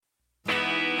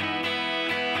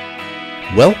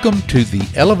Welcome to the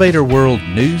Elevator World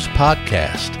News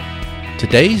Podcast.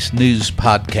 Today's news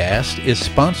podcast is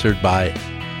sponsored by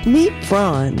Meet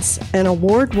Franz, an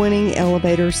award-winning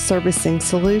elevator servicing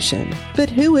solution. But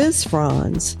who is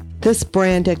Franz? This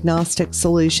brand-agnostic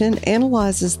solution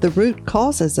analyzes the root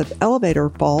causes of elevator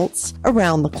faults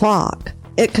around the clock.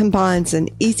 It combines an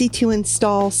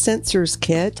easy-to-install sensors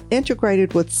kit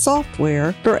integrated with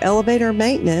software for elevator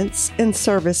maintenance and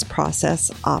service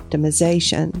process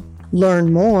optimization.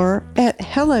 Learn more at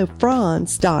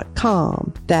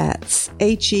hellofranz.com. That's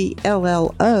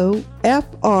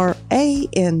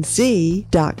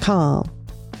HELLOFRANZ.com.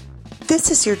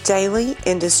 This is your daily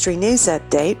industry news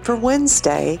update for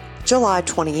Wednesday, July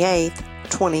 28th,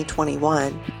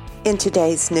 2021. In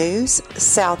today's news,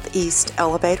 Southeast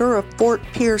Elevator of Fort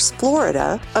Pierce,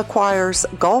 Florida acquires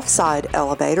Gulfside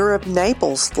Elevator of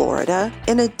Naples, Florida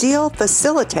in a deal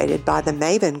facilitated by the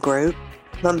Maven Group.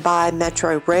 Mumbai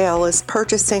Metro Rail is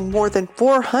purchasing more than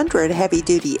 400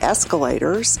 heavy-duty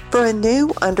escalators for a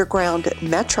new underground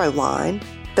metro line.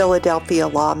 Philadelphia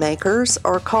lawmakers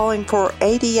are calling for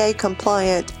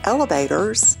ADA-compliant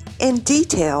elevators, and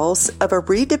details of a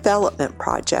redevelopment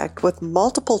project with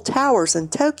multiple towers in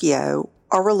Tokyo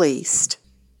are released.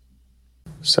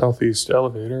 Southeast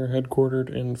Elevator,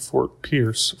 headquartered in Fort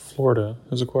Pierce, Florida,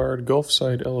 has acquired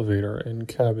Gulfside Elevator and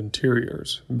Cab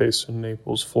Interiors, based in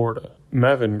Naples, Florida.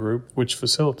 Maven Group, which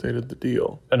facilitated the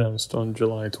deal, announced on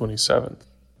July 27th.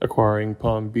 Acquiring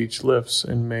Palm Beach Lifts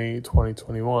in May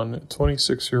 2021,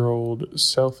 26-year-old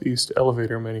Southeast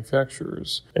Elevator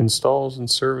Manufacturers installs and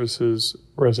services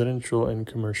residential and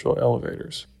commercial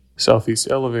elevators. Southeast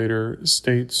Elevator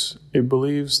states it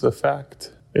believes the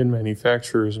fact it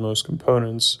manufactures most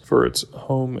components for its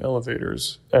home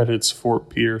elevators at its Fort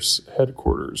Pierce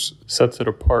headquarters sets it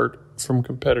apart from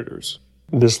competitors.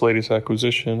 This latest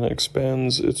acquisition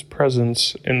expands its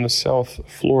presence in the South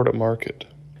Florida market.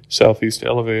 Southeast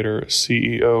Elevator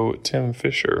CEO Tim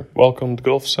Fisher welcomed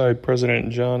Gulfside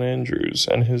President John Andrews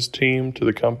and his team to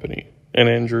the company, and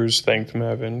Andrews thanked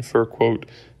Maven for, quote,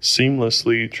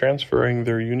 seamlessly transferring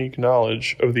their unique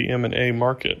knowledge of the M&A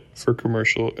market for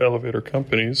commercial elevator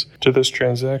companies to this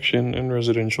transaction in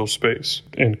residential space,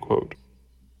 end quote.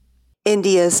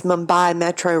 India's Mumbai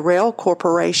Metro Rail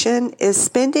Corporation is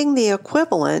spending the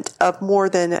equivalent of more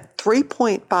than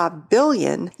 $3.5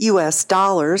 billion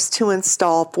to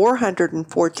install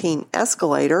 414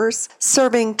 escalators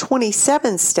serving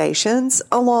 27 stations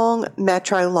along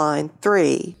Metro Line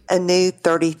 3, a new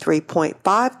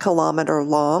 33.5-kilometer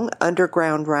long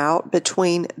underground route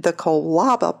between the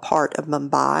Kolaba part of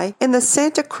Mumbai and the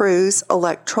Santa Cruz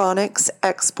Electronics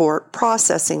Export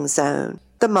Processing Zone,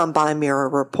 the Mumbai Mirror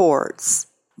reports.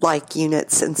 Like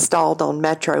units installed on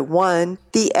Metro 1,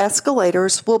 the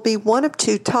escalators will be one of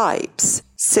two types: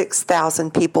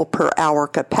 6,000 people per hour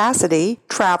capacity,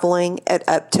 traveling at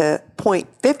up to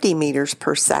 0.50 meters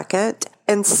per second,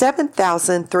 and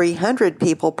 7,300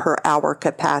 people per hour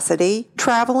capacity,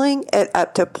 traveling at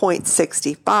up to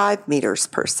 0.65 meters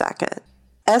per second.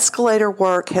 Escalator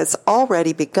work has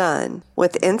already begun,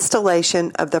 with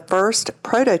installation of the first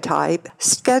prototype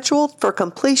scheduled for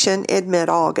completion in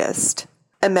mid-August.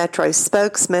 A Metro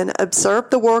spokesman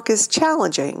observed the work is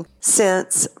challenging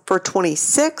since, for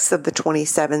 26 of the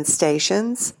 27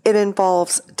 stations, it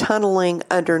involves tunneling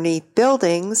underneath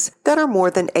buildings that are more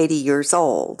than 80 years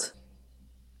old.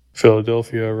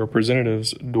 Philadelphia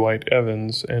Representatives Dwight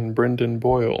Evans and Brendan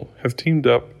Boyle have teamed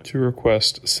up to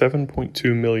request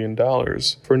 $7.2 million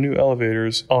for new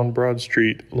elevators on Broad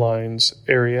Street Line's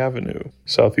Erie Avenue,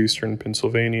 Southeastern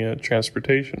Pennsylvania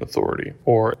Transportation Authority,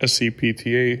 or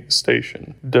SCPTA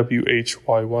station,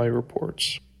 WHYY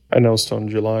reports. Announced on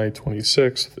July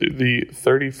 26th, the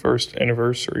 31st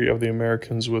anniversary of the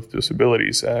Americans with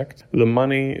Disabilities Act, the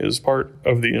money is part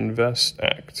of the INVEST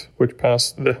Act, which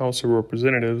passed the House of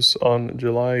Representatives on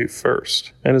July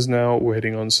 1st and is now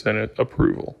waiting on Senate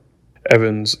approval.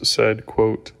 Evans said,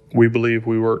 quote, we believe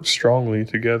we work strongly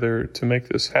together to make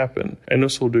this happen, and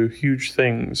this will do huge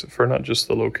things for not just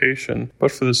the location,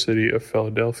 but for the city of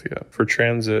Philadelphia, for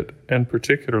transit, and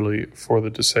particularly for the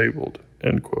disabled,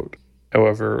 end quote.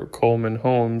 However, Coleman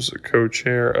Holmes,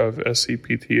 co-chair of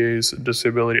SCPTA's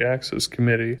Disability Access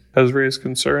Committee, has raised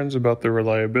concerns about the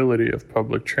reliability of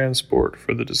public transport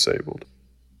for the disabled.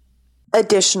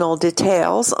 Additional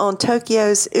details on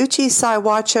Tokyo's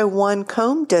Uchi-Saiwacho 1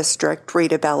 Combe District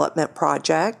redevelopment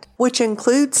project, which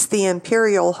includes the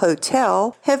Imperial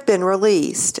Hotel, have been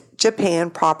released,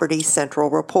 Japan Property Central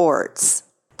reports.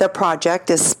 The project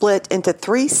is split into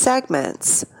three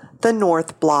segments. the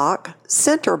North Block,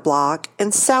 Center Block,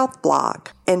 and South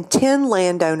Block, and 10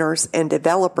 landowners and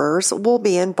developers will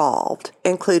be involved,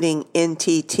 including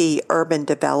NTT Urban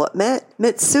Development,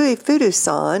 Mitsui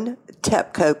Fudosan,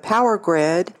 TEPCO Power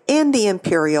Grid, and the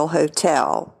Imperial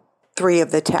Hotel. 3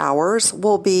 of the towers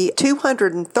will be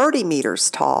 230 meters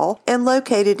tall and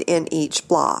located in each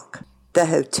block. The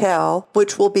hotel,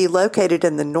 which will be located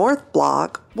in the North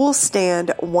Block, will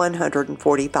stand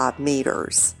 145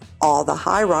 meters. All the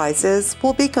high-rises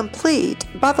will be complete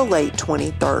by the late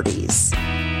 2030s.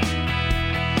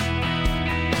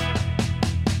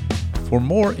 For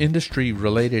more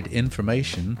industry-related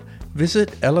information,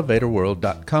 visit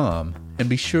elevatorworld.com and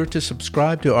be sure to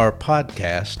subscribe to our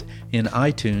podcast in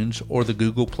iTunes or the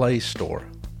Google Play Store.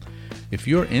 If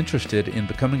you're interested in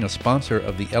becoming a sponsor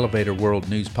of the Elevator World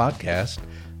News Podcast,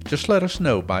 just let us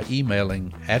know by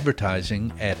emailing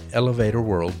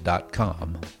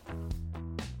advertising@elevatorworld.com.